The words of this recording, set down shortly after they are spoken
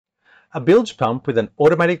A bilge pump with an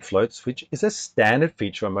automatic float switch is a standard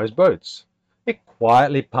feature on most boats. It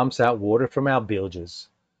quietly pumps out water from our bilges.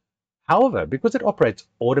 However, because it operates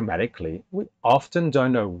automatically, we often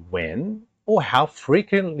don't know when or how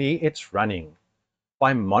frequently it's running.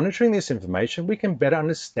 By monitoring this information, we can better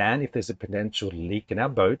understand if there's a potential leak in our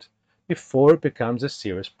boat before it becomes a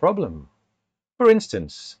serious problem. For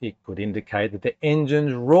instance, it could indicate that the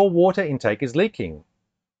engine's raw water intake is leaking,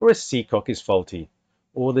 or a seacock is faulty,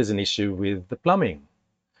 or there's an issue with the plumbing.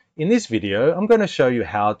 In this video, I'm going to show you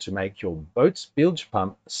how to make your boat's bilge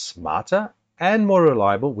pump smarter and more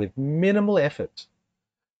reliable with minimal effort.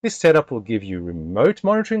 This setup will give you remote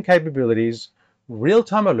monitoring capabilities,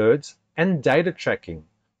 real-time alerts, and data tracking,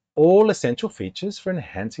 all essential features for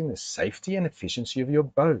enhancing the safety and efficiency of your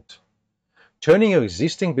boat. Turning your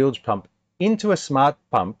existing bilge pump into a smart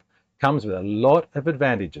pump comes with a lot of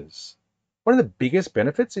advantages. One of the biggest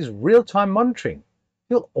benefits is real-time monitoring.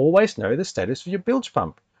 You'll always know the status of your bilge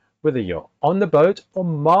pump, whether you're on the boat or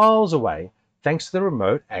miles away, thanks to the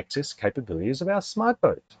remote access capabilities of our smart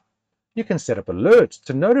boat. You can set up alerts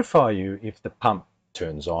to notify you if the pump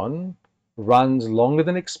turns on, runs longer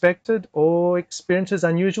than expected, or experiences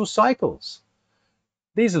unusual cycles.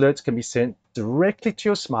 These alerts can be sent directly to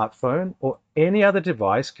your smartphone or any other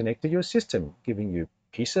device connected to your system, giving you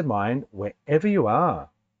peace of mind wherever you are.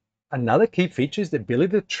 Another key feature is the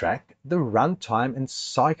ability to track the runtime and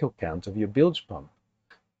cycle count of your bilge pump.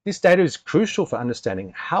 This data is crucial for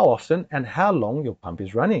understanding how often and how long your pump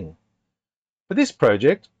is running. For this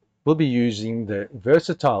project, we'll be using the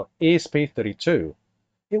versatile ESP32.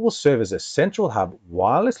 It will serve as a central hub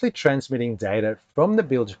wirelessly transmitting data from the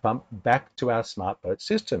bilge pump back to our smart boat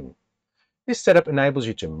system. This setup enables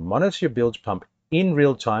you to monitor your bilge pump in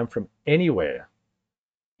real time from anywhere.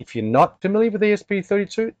 If you're not familiar with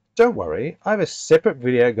ESP32, don't worry, I have a separate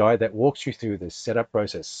video guide that walks you through the setup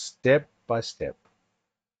process step by step.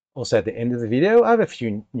 Also at the end of the video, I have a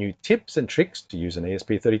few new tips and tricks to use an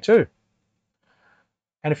ESP32.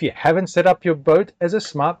 And if you haven't set up your boat as a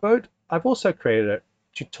smart boat, I've also created a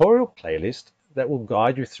tutorial playlist that will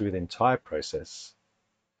guide you through the entire process.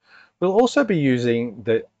 We'll also be using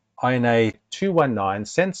the INA219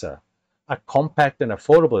 sensor, a compact and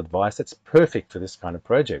affordable device that's perfect for this kind of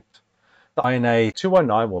project. The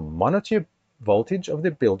INA219 will monitor your voltage of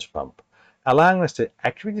the bilge pump, allowing us to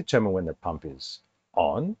accurately determine when the pump is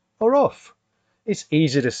on or off. It's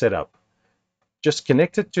easy to set up. Just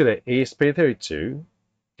connect it to the ESP32,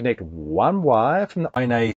 connect one wire from the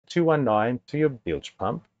INA219 to your bilge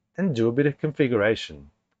pump, and do a bit of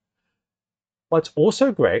configuration. What's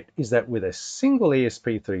also great is that with a single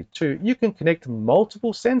ESP32, you can connect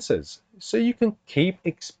multiple sensors, so you can keep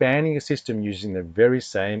expanding your system using the very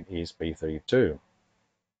same ESP32.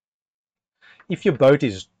 If your boat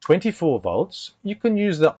is 24 volts, you can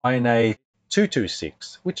use the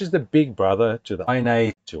INA226, which is the big brother to the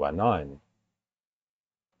INA219.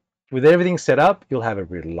 With everything set up, you'll have a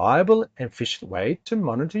reliable and efficient way to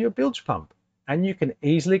monitor your bilge pump, and you can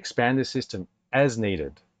easily expand the system as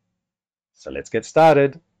needed. So let's get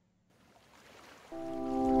started.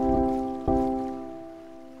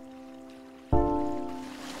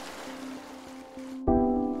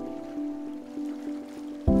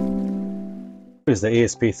 Here's the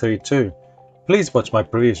ESP32. Please watch my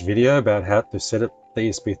previous video about how to set up the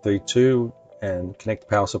ESP32 and connect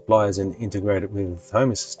power supplies and integrate it with Home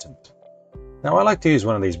Assistant. Now I like to use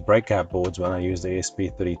one of these breakout boards when I use the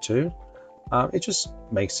ESP32. It just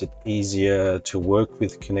makes it easier to work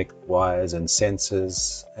with, connect wires and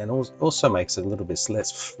sensors, and also makes it a little bit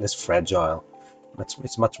less fragile.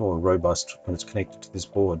 It's much more robust when it's connected to this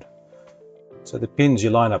board. So the pins, you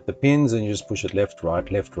line up the pins and you just push it left, right,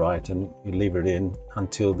 and you leave it in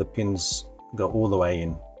until the pins go all the way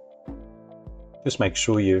in. Just make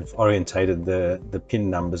sure you've orientated the pin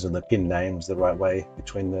numbers and the pin names the right way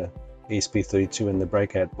between the ESP32 and the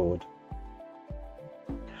breakout board.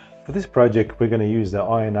 For this project, we're going to use the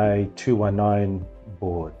INA219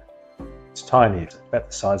 board. It's tiny, it's about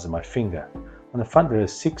the size of my finger. On the front there are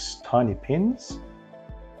 6 tiny pins,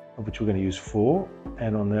 of which we're going to use 4,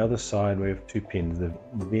 and on the other side we have 2 pins, the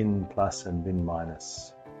VIN plus and VIN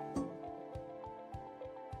minus.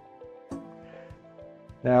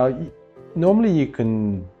 Now, normally you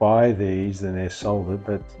can buy these and they're soldered,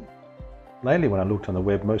 but lately when I looked on the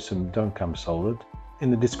web, most of them don't come soldered.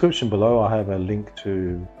 In the description below I have a link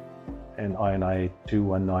to an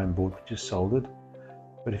INA219 board which is soldered,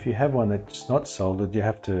 but if you have one that's not soldered, you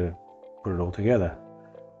have to put it all together.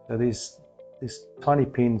 So these tiny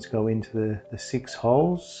pins go into the 6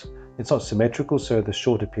 holes. It's not symmetrical, so the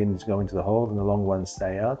shorter pins go into the hole and the long ones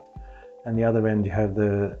stay out, and the other end you have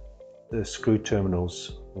the screw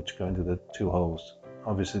terminals which go into the two holes.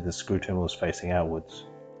 Obviously the screw terminal is facing outwards.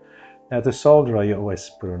 Now to solder, you always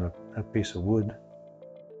put on a piece of wood.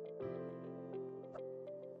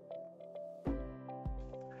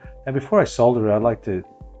 Now before I solder it, I like to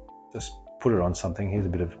just put it on something. Here's a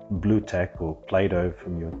bit of blue tack or Play-Doh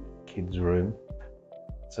from your kid's room.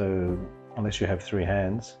 So unless you have 3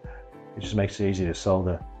 hands, it just makes it easy to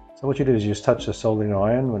solder. So what you do is you just touch the soldering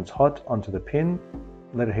iron when it's hot onto the pin,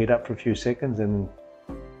 let it heat up for a few seconds, and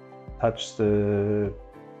touch the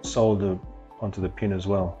solder onto the pin as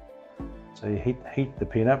well. So you heat the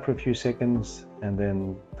pin up for a few seconds and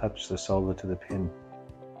then touch the solder to the pin.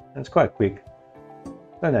 And it's quite quick.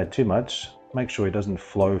 Don't add too much. Make sure it doesn't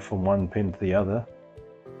flow from one pin to the other.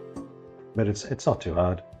 But it's not too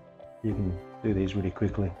hard. You can do these really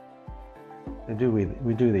quickly.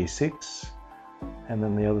 We do these 6, and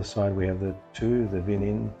then the other side we have the 2, the VIN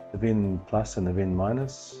in, the VIN plus and the VIN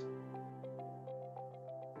minus.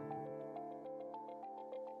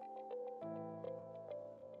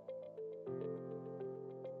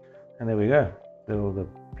 And there we go. All the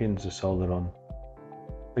pins are soldered on.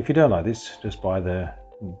 If you don't like this, just buy the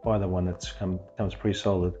one that comes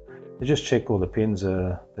pre-soldered. You just check all the pins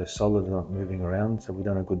they're solid, they're not moving around, so we've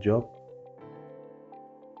done a good job.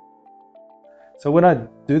 So when I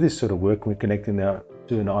do this sort of work, we're connecting now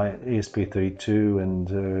to an ESP32 and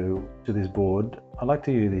to this board, I like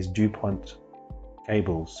to use these DuPont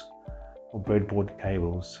cables or breadboard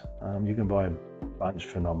cables. You can buy a bunch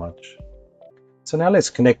for not much. So now let's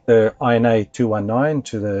connect the INA219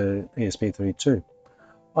 to the ESP32.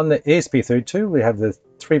 On the ESP32, we have the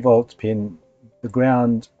 3-volt pin, the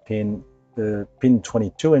ground pin, the pin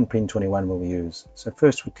 22 and pin 21 will be used. So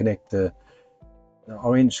first we connect the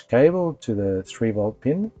orange cable to the 3-volt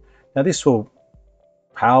pin. Now this will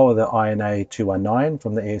power the INA219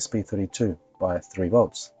 from the ESP32 by 3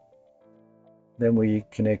 volts. Then we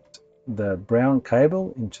connect the brown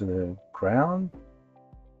cable into the ground,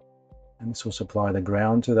 and this will supply the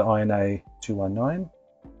ground to the INA219.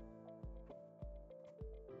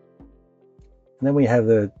 And then we have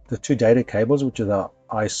the 2 data cables, which are the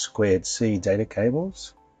I2C data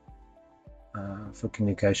cables for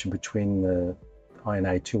communication between the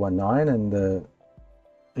INA219 and the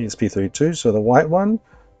ESP32. So the white one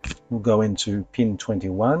will go into pin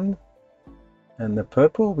 21 and the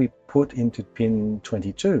purple we put into pin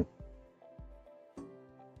 22.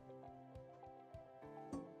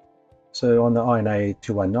 So on the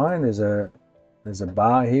INA219 there's a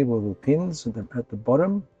bar here with the pins at the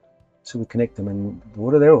bottom. So we connect them in the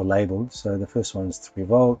water. They're all labeled. So the first one is 3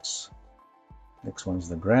 volts, next one's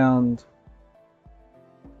the ground,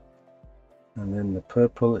 and then the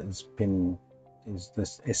purple is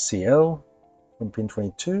this SCL from pin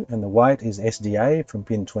 22, and the white is SDA from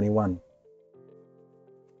pin 21.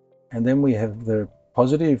 And then we have the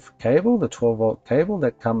positive cable, the 12-volt cable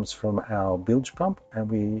that comes from our bilge pump, and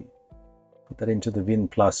we put that into the VIN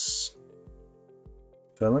plus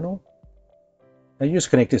terminal. Now you just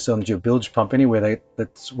connect this onto your bilge pump anywhere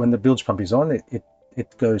that's when the bilge pump is on, it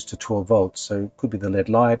goes to 12 volts. So it could be the LED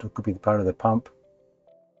light, or it could be the part of the pump.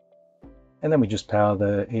 And then we just power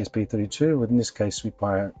the ESP32. But in this case, we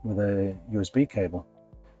power it with a USB cable.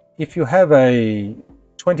 If you have a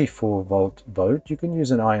 24-volt boat, you can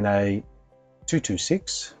use an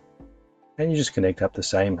INA226, and you just connect up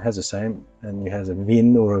has the same, and it has a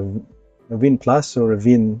VIN or a VIN plus or a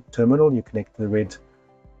VIN terminal. You connect the red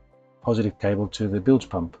positive cable to the bilge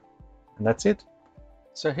pump, and that's it.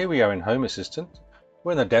 So here we are in Home Assistant.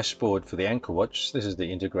 We're in the dashboard for the anchor watch. This is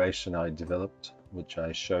the integration I developed, which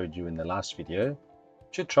I showed you in the last video. You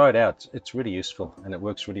should try it out. It's really useful and it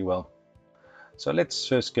works really well. So let's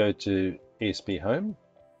first go to ESP Home.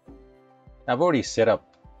 I've already set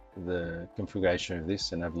up the configuration of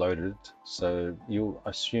this and I've loaded it, so I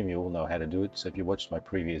assume you all know how to do it. So if you watched my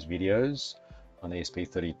previous videos on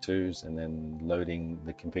ESP32s and then loading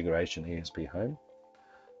the configuration ESP Home.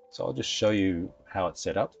 So I'll just show you how it's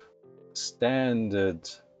set up. Standard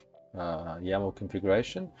YAML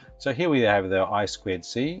configuration. So here we have the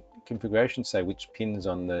I2C configuration, say which pins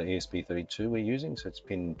on the ESP32 we're using. So it's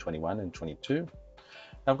pin 21 and 22.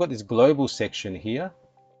 I've got this global section here,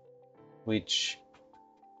 which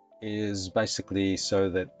is basically so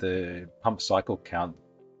that the pump cycle count,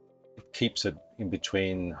 it keeps it in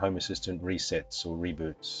between Home Assistant resets or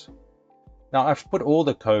reboots. Now I've put all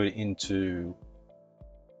the code into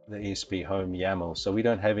the ESP Home YAML, so we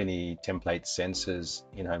don't have any template sensors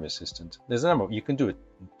in Home Assistant. There's a number, you can do it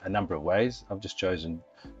a number of ways. I've just chosen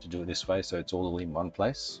to do it this way, so it's all in one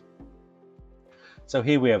place. So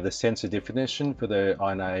here we have the sensor definition for the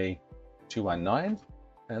INA219,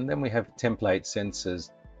 and then we have template sensors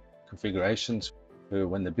configurations.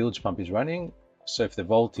 when the bilge pump is running. So if the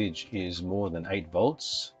voltage is more than 8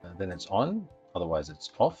 volts, then it's on, otherwise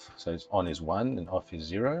it's off. So it's on is 1 and off is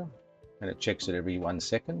 0, and it checks it every 1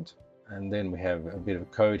 second. And then we have a bit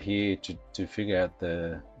of code here to figure out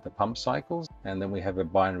the pump cycles, and then we have a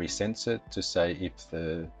binary sensor to say if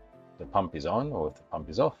the pump is on or if the pump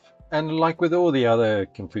is off. And like with all the other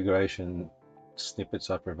configuration snippets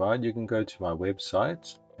I provide, you can go to my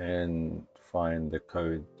website and find the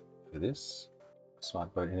code for this,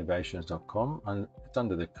 smartboatinnovations.com, and it's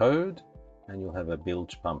under the code, and you'll have a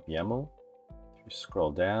bilge pump YAML. If you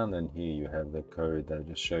scroll down, and here you have the code that I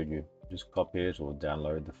just showed you. Just copy it or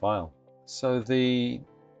download the file. So the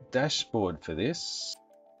dashboard for this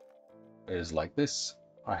is like this.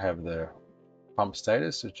 I have the pump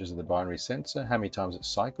status, which is the binary sensor, how many times it's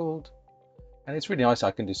cycled, and it's really nice.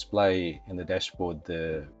 I can display in the dashboard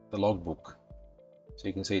the logbook, so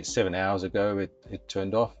you can see it's 7 hours ago it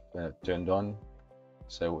turned off and it turned on.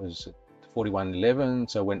 So it was 41:11,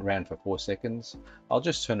 so it went round for 4 seconds. I'll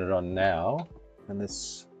just turn it on now, and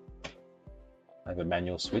this, I have a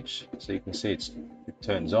manual switch, so you can see it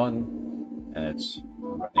turns on and it's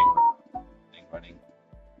running.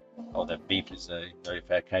 Oh, that beep is a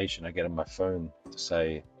notification I get on my phone to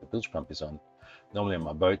say the bilge pump is on. Normally on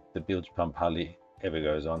my boat, the bilge pump hardly ever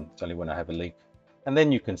goes on. It's only when I have a leak. And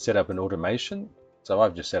then you can set up an automation. So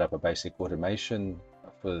I've just set up a basic automation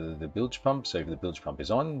for the bilge pump. So if the bilge pump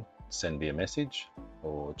is on, send me a message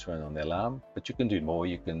or turn on the alarm. But you can do more.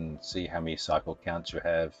 You can see how many cycle counts you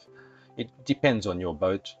have. It depends on your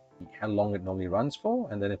boat, how long it normally runs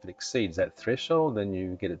for, and then if it exceeds that threshold, then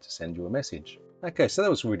you get it to send you a message. Okay, so that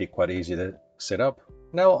was really quite easy to set up.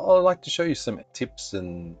 Now I'd like to show you some tips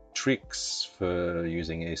and tricks for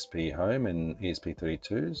using ESP Home and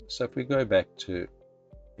ESP32s. So if we go back to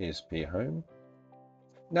ESP Home.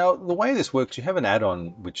 Now the way this works, you have an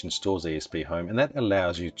add-on which installs ESP Home, and that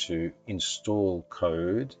allows you to install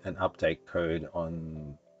code and update code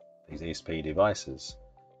on these ESP devices.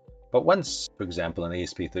 But once, for example, an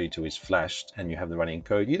ESP32 is flashed and you have the running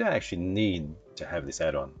code, you don't actually need to have this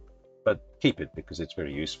add-on, but keep it because it's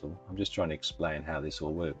very useful. I'm just trying to explain how this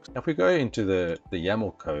all works. Now, if we go into the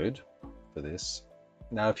YAML code for this,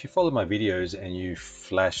 now if you follow my videos and you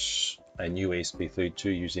flash a new ESP32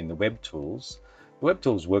 using the web tools, the web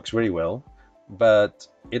tools works really well, but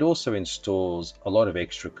it also installs a lot of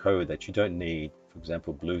extra code that you don't need, for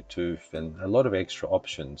example, Bluetooth and a lot of extra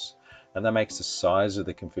options. And that makes the size of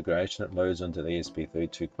the configuration it loads onto the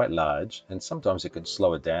ESP32 quite large, and sometimes it can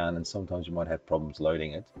slow it down, and sometimes you might have problems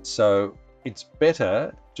loading it. So it's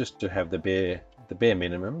better just to have the bare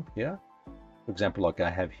minimum here. For example, like I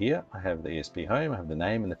have here, I have the ESP Home, I have the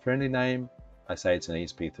name and the friendly name. I say it's an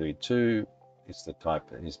ESP32, it's the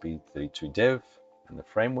type ESP32 dev and the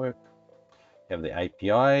framework. You have the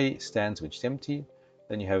API stands, which is empty.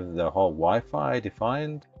 Then you have the whole Wi-Fi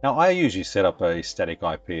defined. Now I usually set up a static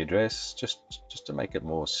IP address just to make it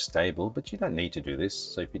more stable, but you don't need to do this.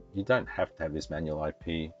 So if you don't have to have this manual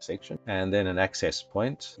IP section. And then an access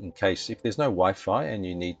point in case if there's no Wi-Fi and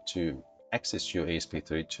you need to access your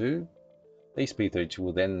ESP32, the ESP32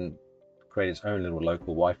 will then create its own little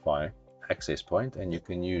local Wi-Fi access point, and you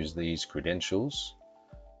can use these credentials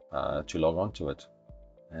to log on to it.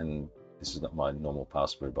 And this is not my normal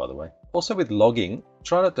password, by the way. Also with logging,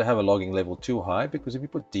 try not to have a logging level too high, because if you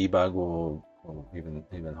put debug or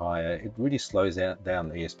even higher, it really slows down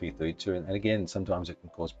the ESP32, and again, sometimes it can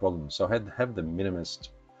cause problems. So have the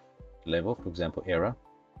minimist level, for example, error.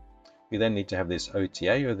 We then need to have this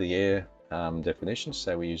OTA or the air definition,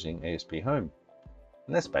 so we're using ESP Home.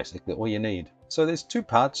 And that's basically all you need. So there's two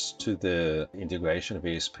parts to the integration of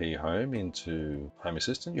ESP Home into Home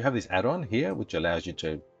Assistant. You have this add-on here, which allows you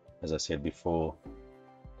to, as I said before,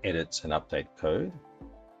 edit and update code.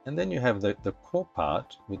 And then you have the core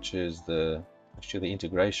part, which is actually the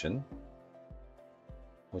integration,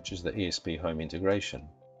 which is the ESP Home integration.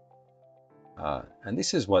 And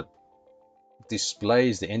this is what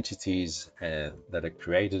displays the entities that are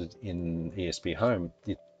created in ESP Home.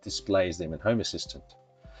 It displays them in Home Assistant.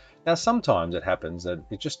 Now sometimes it happens that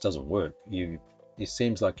it just doesn't work. It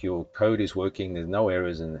seems like your code is working, there's no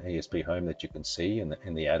errors in ESP Home that you can see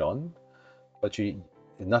in the add-on, but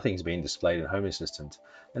nothing's being displayed in Home Assistant.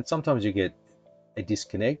 And sometimes you get a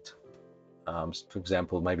disconnect. For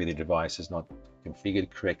example, maybe the device is not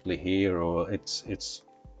configured correctly here, or it's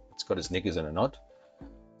got its knickers in a knot.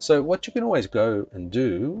 So what you can always go and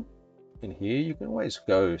do in here, you can always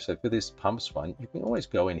go, so for this pumps one, you can always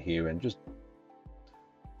go in here and just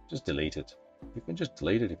delete it. You can just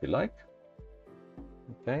delete it if you like.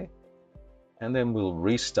 Okay, and then we'll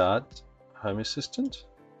restart Home Assistant.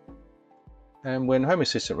 And when Home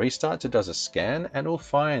Assistant restarts, it does a scan and it'll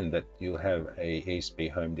find that you have a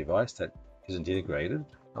ESP home device that isn't integrated.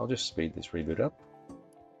 I'll just speed this reboot up.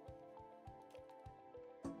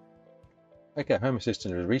 Okay, Home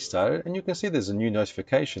Assistant is restarted, and you can see there's a new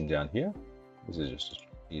notification down here. This is just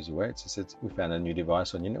an easy way. It says we found a new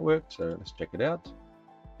device on your network, so let's check it out.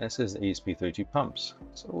 And it says the ESP32 pumps.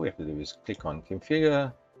 So all we have to do is click on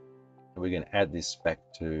Configure, and we're going to add this back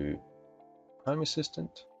to Home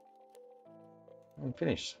Assistant and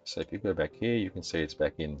finish. So if you go back here, you can see it's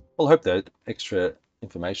back in. Well, I hope that extra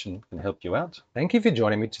information can help you out. Thank you for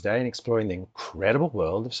joining me today in exploring the incredible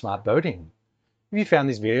world of smart boating. If you found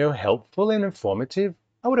this video helpful and informative,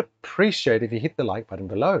 I would appreciate if you hit the like button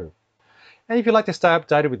below. And if you'd like to stay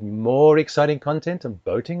updated with more exciting content on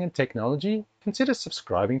boating and technology, consider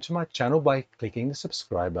subscribing to my channel by clicking the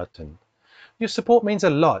subscribe button. Your support means a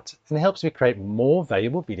lot and helps me create more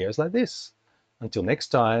valuable videos like this. Until next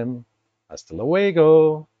time, hasta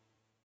luego.